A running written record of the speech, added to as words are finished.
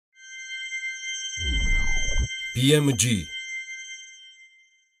BMG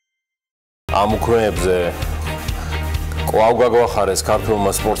ამ უქმეებზე კვლავ გაგვახარეს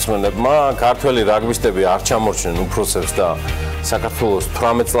ქართულმა სპორტსმენებმა, ქართველი რაგბისტები არ ჩამორჩნენ უფროსებს და საქართველოს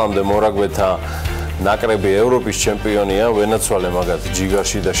 18 წლამდე მორაგბეთა ნაკრები ევროპის ჩემპიონია, ვენაცვალე მაგათ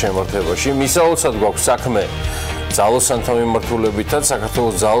ჯიგარში და შემართებაში. მისაულსად გვაქვს საქმე ძალოსანთა მიმართულებითაც,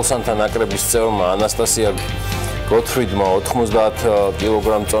 საქართველოს ძალოსანთა ნაკრების წევრმა ანასტასია გოთფრიდმა 90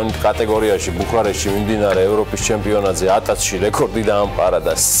 კილოგრამ წონით კატეგორიაში ბუქარესტში მიმდინარე ევროპის ჩემპიონატზე 1000-ში რეკორდი დაამყარა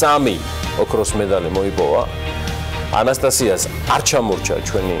და 3 ოქროს მედალი მოიპოვა. ანასტასიას არ ჩამორჩა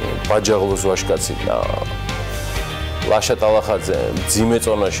ჩვენი ბაჯაღლოს ვაჟკაცი და ლაშა ტალახაძე მძიმე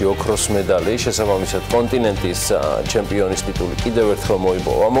წონაში ოქროს მედალი, შესაბამისად კონტინენტის ჩემპიონის ტიტული კიდევ ერთხელ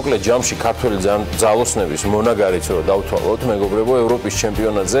მოიპოვა. მოკლედ ჯამში ქართველი ძალოსნების მონაგარიც რო დავთვალოთ, მეგობრებო, ევროპის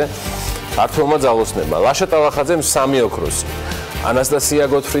ჩემპიონატზე ქართველმა ძალოსნებმა ლაშა ტალახაძემ 3 ოქროსი, ანასტასია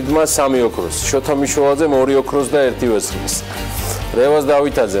გოთფრიდმა 3 ოქროსი, შოთა მიშველაძემ 2 ოქროს და 1 ვერცხლის, რევაზ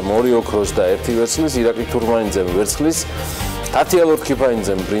დავითაძემ 2 ოქროს და 1 ვერცხლის, ირაკლი თურმანიძემ ვერცხლის, თათია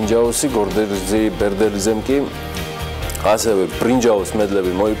ლორთქიფანიძემ ბრინჯაოსი, გორდეზი ბერდელიზემ კი ასევე ბრინჯაოს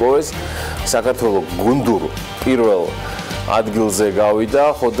მედლები მოიპოვეს. საქართველოს გუნდურ პირველ ადგილზე გავიდა,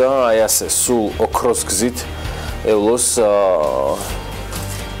 ხო და აი ასე სულ ოქროს გზით ელოს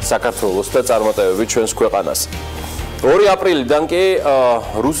საქართველოს და წარმატებები ჩვენს ქვეყანას. 2 აპრილიდან კი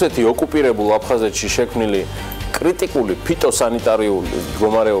რუსეთი ოკუპირებულ აფხაზეთში შექმნილი კრიტიკული ფიტოსანიტარიული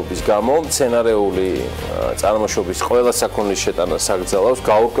მდგომარეობის გამო მცენარეული წარმოშობის ყველა საქონლის შეტანას აკრძალავს.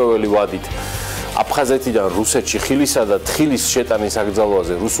 გაურკვეველი ვადით აფხაზეთიდან რუსეთში ხილისა და თხილის შეტანის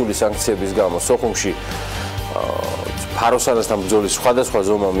აკრძალვაზე რუსული სანქციების გამო სოხუმში ფაროსანასთან ბრძოლის სხვადასხვა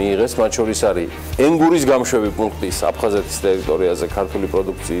ზომა მიიღეს, მათ შორის არის ენგურის გამშვები პუნქტის აფხაზეთის ტერიტორიაზე ქართული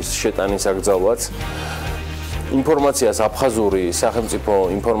პროდუქციის შეტანის აკრძალვაც. ინფორმაციას აფხაზური სახელმწიფო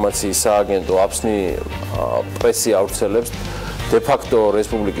ინფორმაციის სააგენტო აფსნი პრესი ავრცელებს. დე-ფაქტო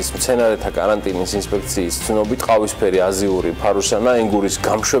რესპუბლიკის მცენარეთა კარანტინის ინსპექციის ცნობით ყავისფერი აზიური ფაროსანა ენგურის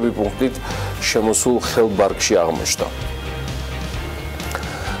გამშვები პუნქტით შემოსულ ხელბარგში აღმოჩნდა.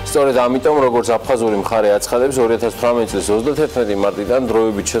 სწორედ ამიტომ, როგორც აფხაზური მხარე აცხადებს, 2018 წლის 31 მარტიდან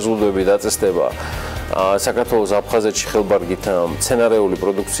დროებით შეზღუდვები დაწესდება საქართველოს აფხაზეთში ხელბარგით მცენარეული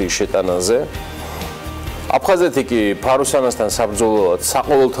პროდუქციის შეტანაზე. აფხაზეთი კი ფაროსანასთან საბრძოლველად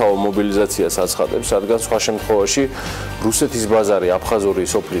საყოველთაო მობილიზაციას აცხადებს, რადგან სხვა შემთხვევაში რუსეთის ბაზარი აფხაზური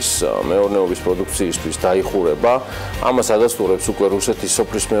სოფლის მეურნეობის პროდუქციისთვის დაიხურება. ამას ადასტურებს უკვე რუსეთის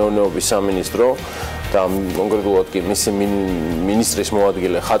სოფლის მეურნეობის სამინისტრო და კონკრეტულად კი მისი მინისტრის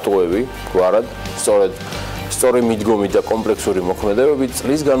მოადგილე ხატუევი, გვარად, სწორი მიდგომით და კომპლექსური მოქმედებებით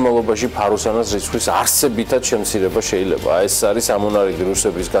წლის განმავლობაში ფაროსანას რიცხვის არსებითად შემცირება შეიძლება. ეს არის ამონარიდი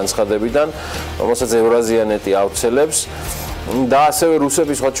რუსების განცხადებიდან, რომელსაც ევრაზიანეტი ავრცელებს და ასევე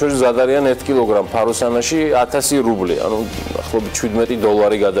რუსები სხვა შორის ზადარიან 1 კილოგრამ ფაროსანაში 1000 რუბლი, ანუ ახლობით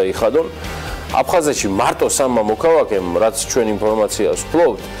 $17 გადაიხადონ. აფხაზეთში მარტო 3 მოქალაქემ, რაც ჩვენ ინფორმაციას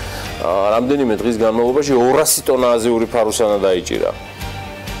ვფლობთ, რამდენიმე დღის განმავლობაში 200 ტონა აზიური ფაროსანა დაიჭირა.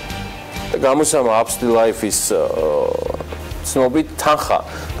 გამოსამა აპსტი ლაიფის ცნობით თანხა,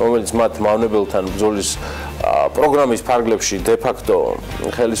 რომელიც მათ მავნებელთან ბრძოლის პროგრამის ფარგლებში დე-ფაქტო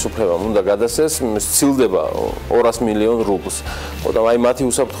ხელისუფლებამ უნდა გადასცეს, სცილდება 200 მილიონ რუბლს. და აი მათი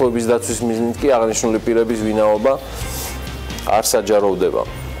უსაფრთხოების დაცვის მიზნით კი აღნიშნული პირების ვინაობა არ საჯაროვდება.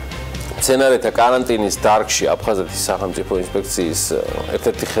 მცენარეთა კარანტინის დარგში აფხაზეთის სახელმწიფო ინსპექციის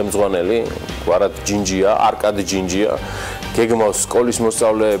ერთ-ერთი ხელმძღვანელი, გვარად ჯინჯია, არკადი ჯინჯია, გეგმავს სკოლის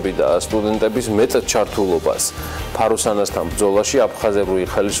მოსწავლეები და სტუდენტების მეტად ჩართულობას ფაროსანასთან ბრძოლაში. აფხაზური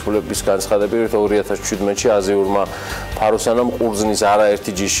ხელისუფლების განცხადებით 2017-ში აზიურმა ფაროსანამ ყურძნის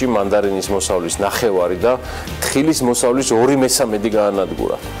არაერთი ჯიში მანდარინის მოსავლის 9 და თხილის მოსავლის 2/3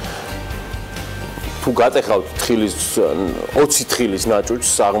 გაანადგურა. თუ გატეხავთ 20 თხილის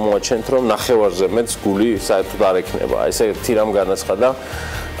ნაჭუჭს, აღმოაჩენთ, რომ 9-ზე მეტს გული საერთოდ არ ექნება. ესე ერთი რამ განაცხადა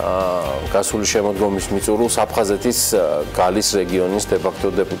გასული შემოდგომის მიწურულს აფხაზეთის გალის რეგიონის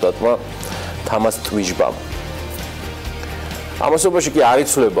დე-ფაქტო დეპუტატმა თამას ტვიჟბამ. ამასობაში კი არ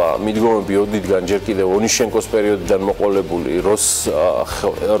იცვლება მიდგომები ოდითგან ჯერ კიდევ ონიშენკოს პერიოდიდან მოყოლებული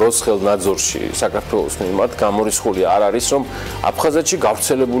როსხელნაძორში საქართველოს მიმართ გამორიცხული არ არის, რომ აფხაზეთში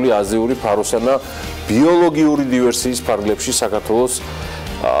გავრცელებული აზიური ფაროსანა ბიოლოგიური დივერსიის ფარგლებში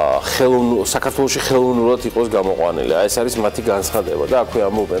საქართველოში ხელოვნურად იყოს გამოყვანილი. ეს არის მათი განცხადება და აქვე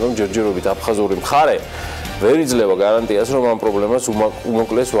ამბობენ, რომ ჯერჯერობით აფხაზური მხარე ვერ იძლევა გარანტიას, რომ ამ პრობლემას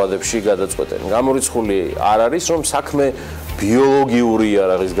უმოკლეს ვადებში გადაწყვეტენ. გამორიცხული არ არის, რომ საქმე ბიოლოგიური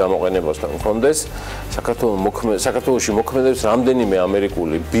იარაღის გამოყენებასთან მქონდეს. საქართველოში მოქმედებს რამდენიმე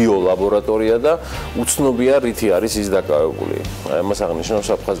ამერიკული ბიოლაბორატორია და უცნობია რითი არის ის დაკავებული. ამას აღნიშნავს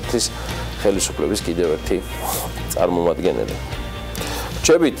აფხაზეთის ხელისუფლების კიდევ ერთი წარმომადგენელი.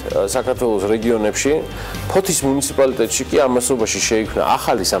 Ვრჩებით საქართველოს რეგიონებში, ფოთის მუნიციპალიტეტში კი ამასობაში შეიქმნა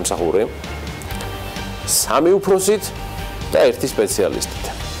ახალი სამსახური, 3 უფროსით და 1 სპეციალისტით.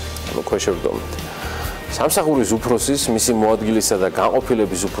 ანუ ქვეშევრდომით. სამსახურის უფროსის, მისი მოადგილისა და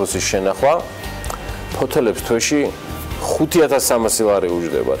განყოფილების უფროსის შენახვა ფოთელებს თვეში 5300 ლარი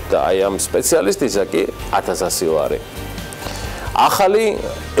უჯდებათ და აი ამ სპეციალისტისა კი 1100 ლარი. ახალი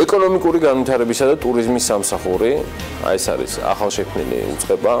ეკონომიკური განვითარებისა და ტურიზმის სამსახური, აი ეს არის ახალშექმნილი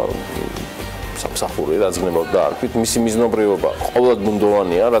უწყება სამსახური, რაც გნებავთ დაარქვით, მისი მიზნობრიობა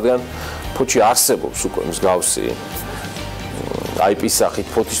ყოველდღიურია, რადგან ფოთში არსებობს უკვე მსგავსი IP-ის სახით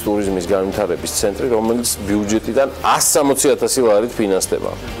ფოთის ტურიზმის განვითარების ცენტრი, რომელიც ბიუჯეტიდან 160.000 ლარით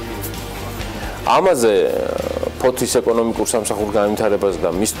ფინანსდება. ამაზე ფოთის ეკონომიკურ სამსახურ განვითარებაზე და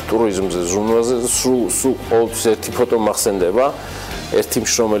მის ტურიზმზე ზრუნვაზე სულ ყოველთვის ერთი ფოტო მახსენდება, ერთი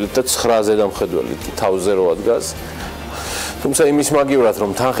მშრომელით და 9 ზედამხედველით თავზე რო ადგას. თუმცა იმის მაგივრად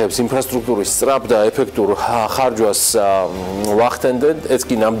რომ თანხებს ინფრასტრუქტურის სწრაფ და ეფექტურ ხარჯვას ვახდენდეთ, ეს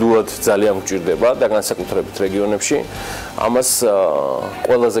კი ნამდვილად ძალიან გვჭირდება და განსაკუთრებით რეგიონებში. ამას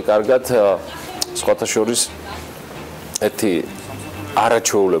ყველაზე კარგად სხვათა შორის ერთი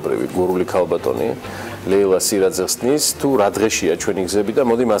არაჩვეულებრივი გურული ქალბატონი ლეილა სირაძესნის თუ რა დღეშია ჩვენი გზები და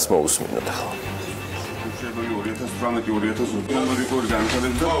მოდი მას მოусმინოთ ახლა.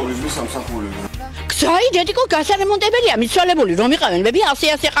 გზაი დედიკო გასარემონტებელია მიცვალებული რომ იყავენ ბები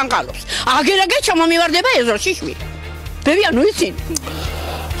 100 ყანყალობს. აგერაგე ჩამომივარდება ეზოში. ბები ანუ იცი.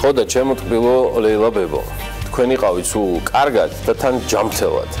 ხო და ჩემო ტკბილო ლეილა ბებო. თქვენ იყავით სულ კარგად და თან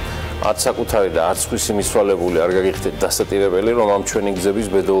ჯამთელად. არც საკუთარი და არც სხვისი მიცვალებული არ გაგიხდეთ დასატირებელი რომ ამ ჩვენი გზების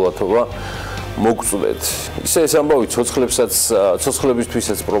ბედოულათობა მოგწვდეთ. ისე ეს ამბავი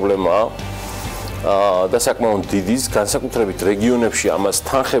ცოცხლებისთვისაც პრობლემაა. და საკმაოდ დიდის, განსაკუთრებით რეგიონებში ამას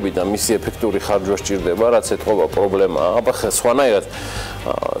თანხები და მისი ეფექტური ხარჯვა სჭირდება, რაც ეთყობა პრობლემაა. აბა სხვანაირად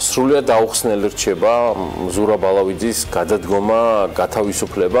სრულიად დაუხსნელი რჩება ზურა ბალავიძის გადადგომა,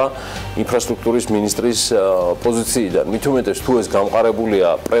 გათავისუფლება ინფრასტრუქტურის მინისტრის პოზიციიდან. მით უმეტეს თუ ეს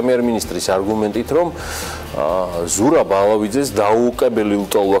გამყარებულია პრემიერ-მინისტრის არგუმენტით, რომ ზურა ბალავიძეს დაუყებელი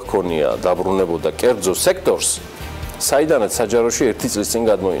ლტოლვა ჰქონია დაბრუნებოდა კერძო სექტორს, საიდანაც საჯაროში 1 წლის წინ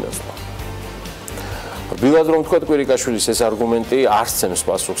გადმოინაცვლა. რბილად რომ თქვა კვირიკაშვილის ეს არგუმენტი არ სცემს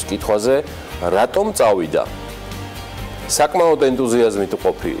პასუხს კითხვაზე, რატომ წავიდა საკმაოდ ენთუზიაზმით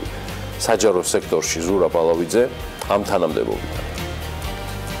ყოფი საჯარო სექტორში ზურა ბალავიძე ამ თანამდებობიდან.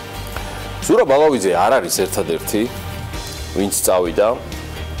 ზურა ბალავიძე არ არის ერთადერთი, ვინც წავიდა.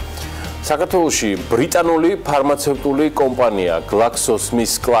 საქართველოში ბრიტანული ფარმაცევტული კომპანია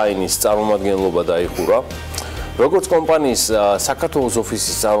GlaxoSmithKline's წარმომადგენლობა დაიხურა. როგორც კომპანიის საქართველოს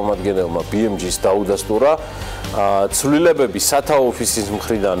ოფისის წარმომადგენელმა BMG-ს დაუდასტურა ცვლილებები სათაო ოფისის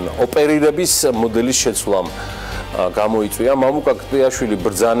მხრიდან ოპერირების მოდელის შეცვლამ გამოიწვია. მამუკა კტიაშვილი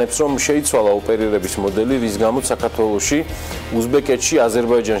ბრძანებს, რომ შეიცვალა ოპერირების მოდელი, რის გამოც საქართველოში, უზბეკეთში,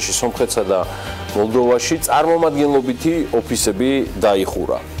 აზერბაიჯანში, სომხეთსა და მოლდოვაში წარმომადგენლობითი ოფისები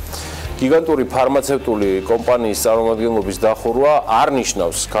დაიხურა. გიგანტური ფარმაცევტული კომპანიის წარმომადგენლობის დახურვა არ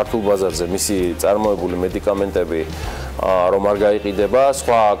ნიშნავს ქართულ ბაზარზე მისი წარმოებული მედიკამენტები რომ არ გაიყიდება.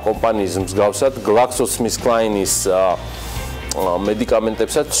 სხვა კომპანიის მსგავსად GlaxoSmithKline's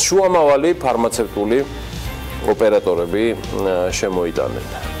მედიკამენტებსაც შუამავალი ფარმაცევტული ოპერატორები შემოიტანენ.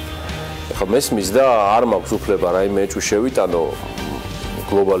 ახლა მესმის და არ მაქვს უფლება რაიმე ეჭვი შევიტანო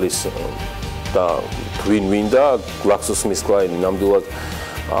გლობალის და twin და GlaxoSmithKline ნამდვილად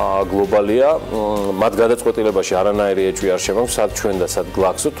გლობალია, მათ გადაწყვეტილებაში არანაირი ეჭვი არ შემაქვს, სად ჩვენ და სად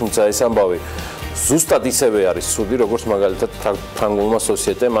GlaxO, თუმცა ეს ამბავი ზუსტად ისევე არის ცუდი, როგორც მაგალითად ფრანგულმა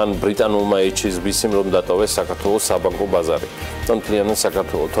სოციეტემ ან ბრიტანულმა HSBC-მ რომ დატოვეს საქართველოს საბანკო ბაზარი. და მთლიანად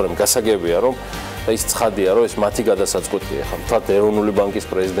საქართველოს, თორემ გასაგებია რომ და ის ცხადია რომ ეს მათი გადასაწყვეტია. ხა მთლად ეროვნული ბანკის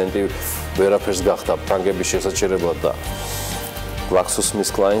პრეზიდენტი ვერაფერს გახდა ფრანგების შესაჩერებლად და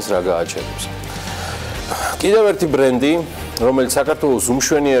GlaxoSmithKline's რა გააჩერებს. კიდევ ერთი ბრენდი რომელიც საქართველოს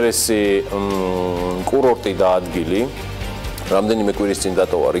უმშვენიერესი კურორტი და ადგილი, რამდენიმე კვირის წინ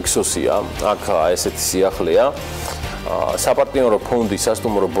დატოვა რიქსოსია, აქ ესეთი სიახლეა. საპარტნიორო ფონდი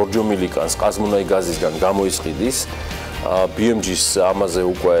სასტუმრო ბორჯომილიკანს ყაზმუნაი გაზისგან გამოისყიდის. BMG-ს ამაზე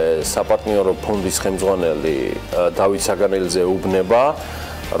უკვე საპარტნიორო ფონდის ხელმძღვანელი დავით საგანელიძე უბნება.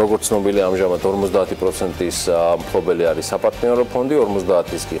 როგორც ცნობილია, ამჟამად 50%-ის მფლობელი არის საპარტნიორო ფონდი,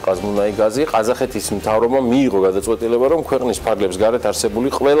 50%-ის კი ყაზმუნაი გაზი. ყაზახეთის მთავრობამ მიიღო გადაწყვეტილება, რომ ქვეყნის ფარგლებს გარეთ არსებული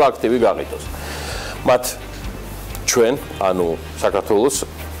ყველა აქტივი გაყიდოს. მათ ჩვენ, ანუ საქართველოს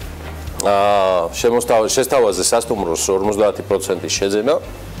შესთავაზე სასტუმროს 50%-ის შეძენა,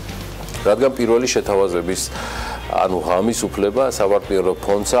 რადგან პირველი შეთავაზების ანუ ღამის უფლება საპარტნიორო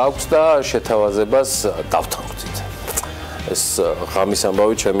ფონდს აქვს და შეთავაზებას დავთანხმდით. ეს ღამის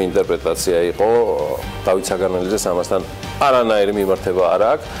ამბავი ჩემი ინტერპრეტაცია იყო, დავით საგანელიძეს ამასთან არანაირი მიმართება არ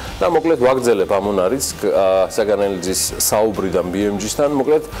აქვს და მოკლედ ვაგრძელებ ამონ არის საგანელიძის საუბრიდან BMG-სთან,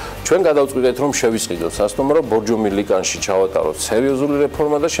 მოკლედ ჩვენ გადავწყვიტეთ რომ შევისყიდოთ სასტუმრო, ბორჯომი ლიკანში ჩავატაროთ სერიოზული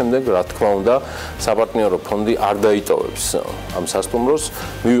რეფორმა და შემდეგ რა თქმა უნდა საპარტნიორო ფონდი არ დაიტოვებს ამ სასტუმროს,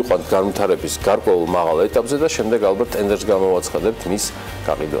 მივიყვანთ განვითარების გარკვეულ მაღალ ეტაპზე და შემდეგ ალბათ ტენდერს გამოვაცხადებთ მის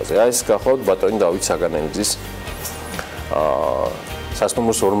გაყიდვაზე. აი ეს გახავთ ბატონი დავით საგანელიძის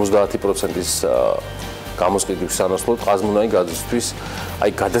სასტუმროს 50%-ის გამოსყიდვის სანაცვლოდ ყაზმუნაი გაზისთვის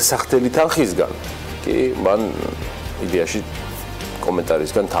აი გადასახდელი თანხისგან კი მან იდეაში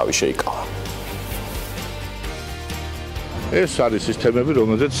კომენტარისგან თავი შეიკავა. ეს არის სისტემები,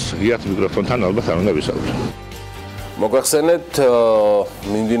 რომელზეც ღიად მიკროფონთან ალბათ არ უნდა ვისაუბროთ. მოგახსენეთ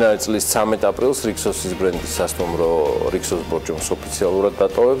მიმდინარე წლის 13 აპრილს რიქსოსის ბრენდის სასტუმრო რიქსოს ბორჯომს ოფიციალურად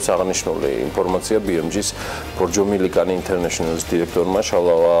დატოვებს. აღნიშნული ინფორმაცია BMG-ის ბორჯომი ლიკანი ინტერნეშნალის დირექტორმა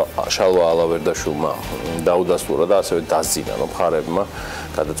შალვა ალავერდაშვილმა დაუდასტურა და ასევე დასძინა რომ მხარეებმა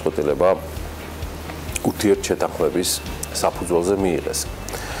გადაწყვეტილება ურთიერთშეთანხმების საფუძველზე მიიღეს.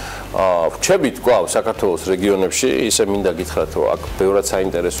 Ვჩებით კვლავ საქართველოს რეგიონებში, ისე მინდა გითხრათ, რომ აქ ბევრად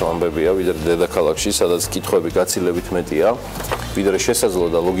საინტერესო ამბებია, ვიდრე დედაქალაქში, სადაც კითხვები გაცილებით მეტია, ვიდრე შესაძლო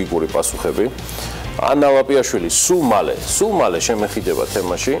და ლოგიკური პასუხები. ანა ლაპიაშვილი სულ მალე შემეხიდება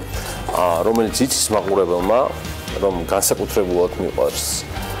თემაში, რომელიც იცის მაყურებელმა, რომ განსაკუთრებულად მიყვარს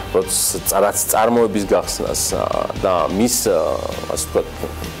რაც წარმოების გახსნას და მის, ასე ვთქვათ,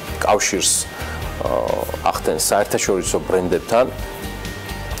 კავშირს ახდენს საერთაშორისო ბრენდებთან.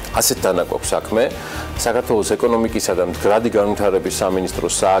 ასეთ დანაკვაკ საქმე საქართველოს ეკონომიკისა და მდგრადი განვითარების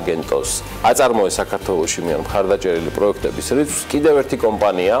სამინისტროს სააგენტოს აწარმოეს საქართველოში მიერ მხარდაჭერილი პროექტების რიცხვს კიდევ ერთი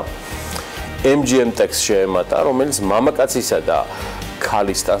კომპანია MGM Tax შეემატა, რომელიც მამაკაცისა და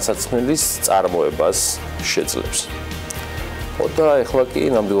ქალის ტანსაცმლის წარმოებას შეძლებს. და ეხლა კი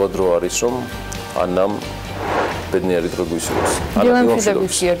ნამდვილად რო არის რომ ანამ ბედნიერი დღე გვისურვოს.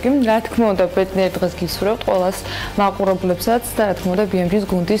 გილამფიდების გიორგი, რა თქმა უნდა ბედნიერი დღეს გისურვებთ ყველას მაყურებლებსაც და რა თქმა უნდა BMG-ის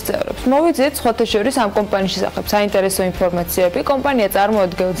გუნდის წევრებს. მოვიძიეთ სხვათა შორის ამ კომპანიის შესახებ საინტერესო ინფორმაციები. კომპანია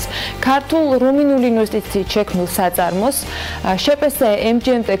წარმოადგენს ქართულ რუმინული ინვესტიციით შექმნილ საწარმოს. შპს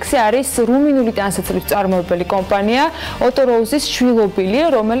MGM Tax-ი არის რუმინული ტანსაცმლის წარმოებელი კომპანია, ოტოროუზის შვილობილი,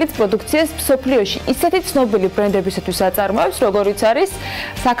 რომელიც პროდუქციას მსოფლიოში ისეთი ცნობილი ბრენდებისათვის აწარმოებს, როგორიც არის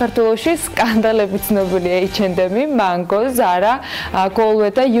საქართველოში სკანდალებით ცნობილი H&M, Mango, Zara,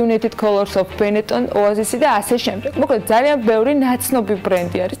 Colvetta, United Colors of Benetton, Oasis და ასე შემდეგ. მოკლედ ძალიან ბევრი ნაცნობი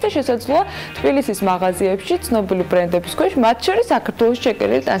ბრენდი არის და შესაძლოა თბილისის მაღაზიებში ცნობილი ბრენდების ქვეშ მათ შორის საქართველოს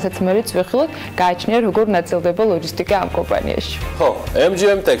შეკერილი ტანსაცმელიც ვიხილოთ, გააჩნია როგორ ნაწილდება ლოჯისტიკა ამ კომპანიაში. ხო,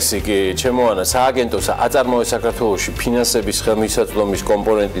 MGM Tax-ი კი ჩემო ანა სააგენტოს აწარმოებს საქართველოში ფინანსების ხელმისაწვდომის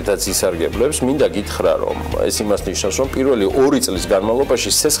კომპონენტითაც ისარგებლებს. მინდა გითხრა რომ ეს იმას ნიშნავს რომ პირველი 2 წლის განმავლობაში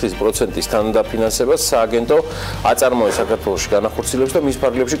სესხის პროცენტის თანადაფინანსებას სააგენტო აწარმოებს საქართველოში განახორციელებს და მის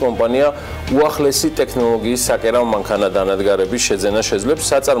ფარგლებში კომპანია უახლესი ტექნოლოგიის საკერავ მანქანა-დანადგარების შეძენა შეძლებს.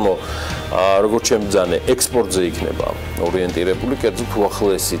 საწარმო როგორც ჩემბძანე ექსპორტზე იქნება ორიენტირებული, კერძოდ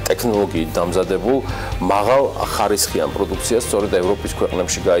უახლესი ტექნოლოგიით დამზადებულ მაღალ ხარისხიან პროდუქციას სწორედ ევროპის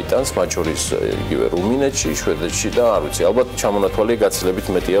ქვეყნებში გაიტანს, მათ შორის იგივე რუმინეთში, შვედეთში და არ ვიცი, ალბათ ჩამონათვალია გაცილებით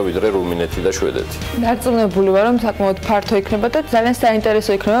მეტია ვიდრე რუმინეთი და შვედეთი. დარწმუნებული ვარ, რომ საკმაოდ ფართო იქნება და ძალიან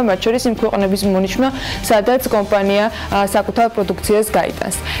საინტერესო იქნება მათ შორის იმ ქვეყნების მონიშმა, სადაც კომპანია საკუთარ პროდუქციას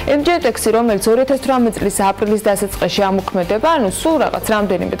გაიტანს. MGM Tax-ი, რომელიც 2018 წლის აპრილის დასაწყისში ამოქმედება, ანუ სულ რაღაც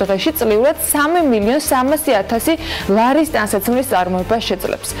რამდენიმე დღეში წლიურად 3.300.000 ლარის ტანსაცმლის წარმოებას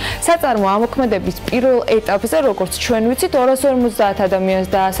შეძლებს. საწარმო ამოქმედების პირველ ეტაპზე, როგორც ჩვენ ვიცით, 250 ადამიანს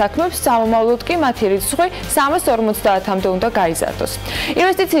დაასაქმებს, სამომავლოდ კი მათი რიცხვი 350-მდე უნდა გაიზარდოს.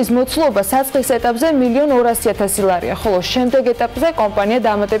 ინვესტიციის მოცულობა საწყის ეტაპზე 1.200.000 ლარია, ხოლო შემდეგ ეტაპზე კომპანია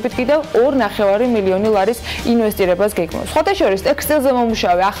დამატებით კიდევ 2.5 მილიონი ლარის ინვესტირებას გეგმავს. სხვათა შორის ტექსტილზე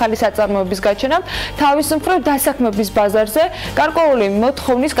მომუშავე ახალი საწარმოების გაჩენამ თავის მხრივ დასაქმების ბაზარზე გარკვეული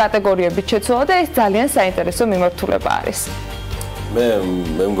მოთხოვნის კატეგორიებით შეცვალა და ეს ძალიან საინტერესო მიმართულება არის.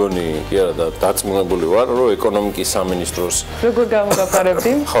 მე მგონი კი არა და დარწმუნებული ვარ, რომ ეკონომიკის სამინისტროს როგორ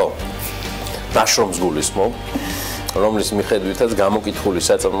გამოგაფარებდი? ხო. დაშრომს გულისხმობ. რომლის მიხედვითაც გამოკითხული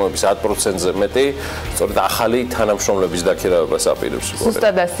საწარმოების 10%-ზე მეტი სწორედ ახალი თანამშრომლების დაქირავებას აპირებს.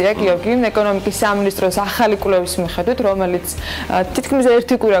 ზუსტად ასეა, გიორგი, ეკონომიკის სამინისტროს ახალი კვლევის მიხედვით, რომელიც თითქმის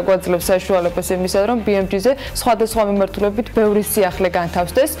ერთი კვირა გვაძლევს საშუალებას იმისა, რომ BMG-ზე სხვადასხვა მიმართულებით ბევრი სიახლე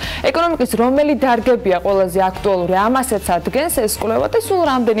განთავსდეს. ეკონომიკის რომელი დარგებია ყველაზე აქტუალური, ამასაც ადგენს ეს კვლევა და სულ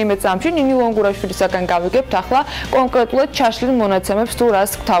რამდენიმე წამში ნინი ლონგურაშვილისაგან გავიგებთ ახლა კონკრეტულად ჩაშლილ მონაცემებს თუ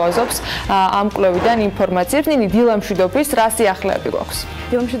რას გთავაზობს ამ კვლევიდან ინფორმაციებს. ნინი დილამშვიდობის რა სიახლეები გვაქვს?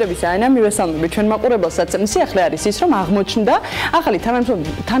 დილამშვიდობის ანა, მივესალმები ჩვენ მაყურებელსაც. სიახლე არის ის, რომ აღმოჩნდა ახალი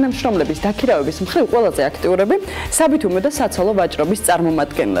თანამშრომლების დაქირავების მხრივ ყველაზე აქტიურები საბითუმო და საცალო ვაჭრობის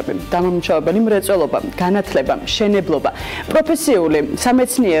წარმომადგენლები, დამამუშავებელი მრეწველობა, განათლება, მშენებლობა, პროფესიული,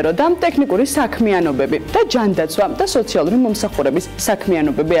 სამეცნიერო და ტექნიკური საქმიანობები და ჯანდაცვა და სოციალური მომსახურების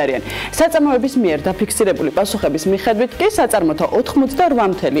საქმიანობები არიან. საწარმოების მიერ დაფიქსირებული პასუხების მიხედვით კი საწარმოთა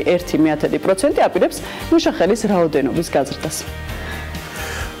 88.1% აპირებს მუშახელის რაოდენობის გაზრდას.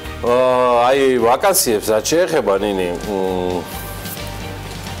 აი ვაკანსიებს რაც შეეხება ნინი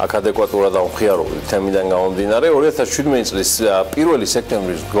აქ ადეკვატურად ამხიარობთ თემიდან გამომდინარე 2017 წლის 1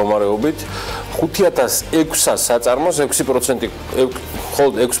 სექტემბრის მდგომარეობით 5600 საწარმოს 6%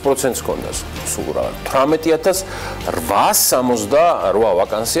 მხოლოდ 6%-ს ჰქონდა სულ რა 18868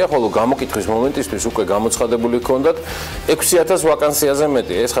 ვაკანსია, ხოლო გამოკითხვის მომენტისთვის უკვე გამოცხადებული ჰქონდათ 6000 ვაკანსიაზე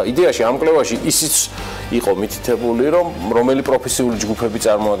მეტი. ეს ხა იდეაში ამ კვლევაში ისიც იყო მითითებული, რომ რომელი პროფესიული ჯგუფები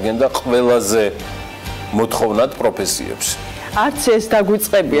წარმოადგენდა ყველაზე მოთხოვნად პროფესიებს. არც ეს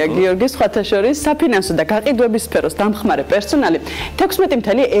დაგვიწყებია გიორგი სხვათა შორის საფინანსო და გაყიდვების სფეროს დამხმარე პერსონალი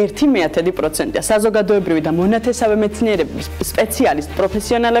 16.1%-ია, საზოგადოებრივი და მონათესავე მეცნიერების სპეციალისტ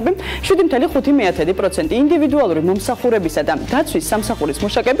პროფესიონალები 7.5%, ინდივიდუალური მომსახურებისა და დაცვის სამსახურის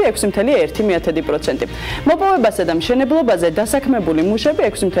მუშაკები 6.1%, მოპოვებასა და მშენებლობაზე დასაქმებული მუშები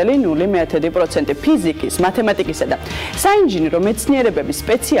 6.0%, ფიზიკის, მათემატიკისა და საინჟინრო მეცნიერებების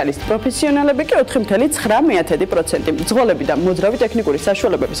სპეციალისტ პროფესიონალები კი 4.9%, მძღოლები და მოძრავი ტექნიკური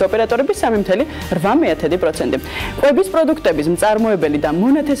საშუალებების ოპერატორები 3.8%. კვების პროდუქტების მწარმოებელი და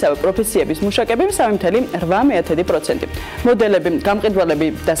მონათესავე პროფესიების მუშაკები 3.8%. მოდელები,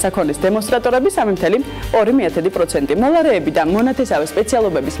 გამყიდვალები და საქონლის დემონსტრატორები 3.2%. მოლარეები და მონათესავე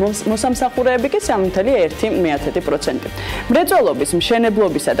სპეციალობების მოსამსახურეები კი 3.1%. მრეწველობის,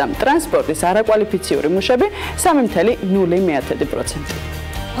 მშენებლობისა და ტრანსპორტის არაკვალიფიციური მუშები 3.0%.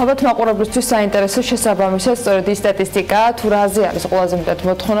 ალბათ მაყურებლისთვის საინტერესო შესაბამისად სწორედ ის სტატისტიკა თუ რაზე არის ყველაზე მეტად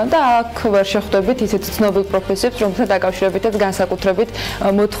მოთხოვნა და აქ ვერ შეხვდებით ისეთ ცნობილ პროფესიებს, რომელთა დაკავშირებითაც განსაკუთრებით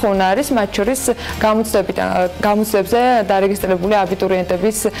მოთხოვნა არის, მათ შორის გამოცდებზე დარეგისტრირებული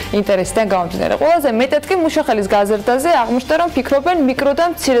აბიტურიენტების ინტერესიდან გამომდინარე. ყველაზე მეტად კი მუშახელის გაზრდაზე აღმოჩნდა, რომ ფიქრობენ მიკრო და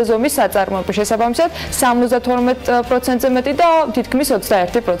მცირე ზომის საწარმოების შესაბამისად 72%-ზე მეტი და თითქმის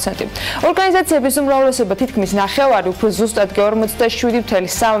 21%. ორგანიზაციების უმრავლესობა თითქმის ნახევარი უფრო ზუსტად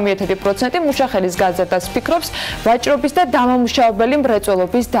 47.3% მუშახელის გაზრდას ფიქრობს ვაჭრობის და დამამუშავებელი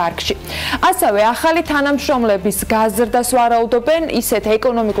მრეწველობის დარგში. ასევე ახალი თანამშრომლების გაზრდას ვარაუდობენ ისეთ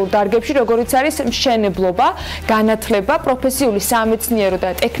ეკონომიკურ დარგებში, როგორიც არის მშენებლობა, განათლება, პროფესიული სამეცნიერო და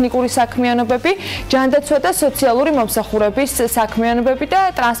ტექნიკური საქმიანობები, ჯანდაცვა და სოციალური მომსახურების საქმიანობები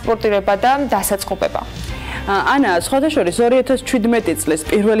და ტრანსპორტირება და დასაწყობება. ანა, სხვათა შორის 2017 წლის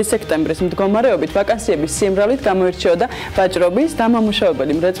 1 სექტემბრის მდგომარეობით ვაკანსიების სიმრავლით გამოირჩეოდა ვაჭრობის,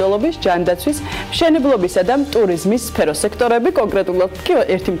 დამამუშავებელი მრეწველობის, ჯანდაცვის, მშენებლობისა და ტურიზმის სფეროს სექტორები, კონკრეტულად კი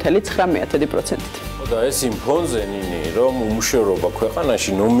 1.9%-ით. და ეს იმ ფონზე ნინი, რომ უმუშევრობა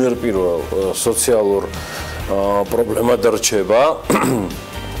ქვეყანაში ნომერ პირველ სოციალურ პრობლემად რჩება.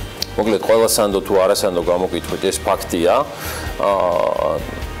 მოკლედ, ყველა სანდო თუ არასანდო გამოკითხვით ეს ფაქტია.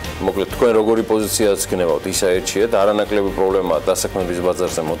 მოკლედ თქვენ როგორი პოზიციაც გქნებავთ ის აერჩიეთ, არანაკლები პრობლემაა დასაქმების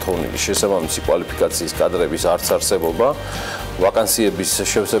ბაზარზე მოთხოვნილი შესაბამისი კვალიფიკაციის კადრების არც არსებობა, ვაკანსიების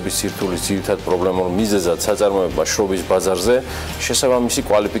შევსების სირთულის ძირითად პრობლემურ მიზეზად საწარმოება შრობის ბაზარზე შესაბამისი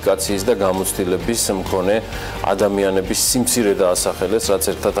კვალიფიკაციის და გამოცდილების მქონე ადამიანების სიმცირე დაასახელეს, რაც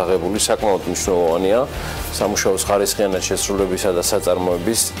ერთად აღებული საკმაოდ მნიშვნელოვანია სამუშაოს ხარისხიანად შესრულებისა და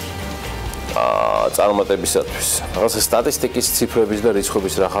საწარმოების წარმატებისათვის. რაღაცა სტატისტიკის ციფრების და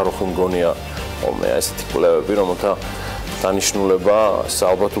რიცხვების რახარუხი მგონია ხოლმე ესეთი კვლევები, რომელთა დანიშნულება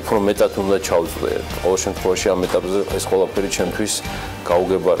ალბათ უფრო მეტად უნდა ჩავწვდე. ყოველ შემთხვევაში ამ ეტაპზე ეს ყველაფერი ჩემთვის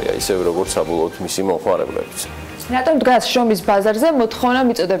გაუგებარია, ისევე როგორც საბოლოოდ მისი მომხმარებლებიც. რატომ დგას შრომის ბაზარზე მოთხოვნა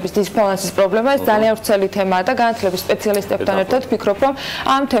მიწოდების დისბალანსის პრობლემა? ეს ძალიან ვრცელი თემაა და განათლების სპეციალისტებთან ერთად ვფიქრობ, რომ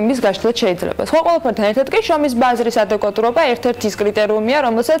ამ თემის გაშლა შეიძლება. სხვა ყველაფერთან ერთად კი შრომის ბაზრის ადეკვატურობა ერთ-ერთი ის კრიტერიუმია,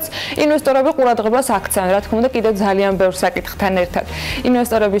 რომელსაც ინვესტორები ყურადღებას აქცევენ. რა თქმა უნდა, კიდევ ძალიან ბევრ საკითხთან ერთად.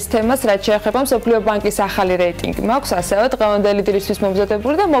 ინვესტორების თემას რაც შეეხება მსოფლიო ბანკის ახალი რეიტინგი მაქვს, ასევე დღევანდელი დილისთვის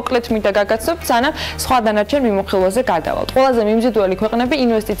მომზადებული და მოკლედ მინდა გაგაცნობთ, სანამ სხვა დანარჩენ მიმოხილვაზე გადავალთ. ყველაზე მიმზიდველი ქვეყნები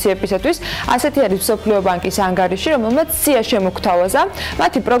ინვესტიციებისათვის ასეთი არის მსოფლიო ბანკის ანგარიში, რომელმაც სია შემოგთავაზა.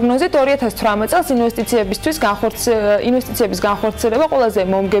 მათი პროგნოზით 2018 წელს ინვესტიციების განხორციელება ყველაზე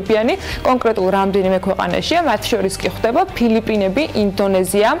მომგებიანი კონკრეტულ რამდენიმე ქვეყანაშია, მათ შორის კი ხდება ფილიპინები,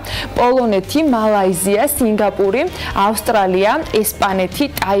 ინდონეზია, პოლონეთი, მალაიზია, სინგაპური, ავსტრალია, ესპანეთი,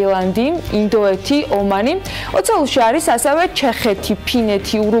 ტაილანდი, ინდოეთი, ომანი. ოცეულში არის ასევე ჩეხეთი,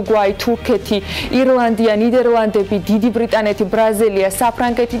 ფინეთი, ურუგვაი, თურქეთი, ირლანდია, ნიდერლანდები, დიდი ბრიტანეთი, ბრაზილია,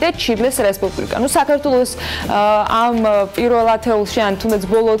 საფრანგეთი და ჩილეს რესპუბლიკა. ნუ საქართველოს ამ პირველ ათეულში ან თუნდაც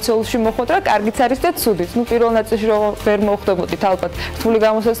ბოლო ოცეულში მოხვედრა კარგიც არის და ცუდიც. ნუ პირველ ნაწილში ვერ მოხვდებოდით ალბათ რთული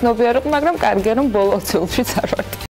გამოსაცნობი არ იყო, მაგრამ კარგია რომ ბოლო ოცეულშიც არ ვართ.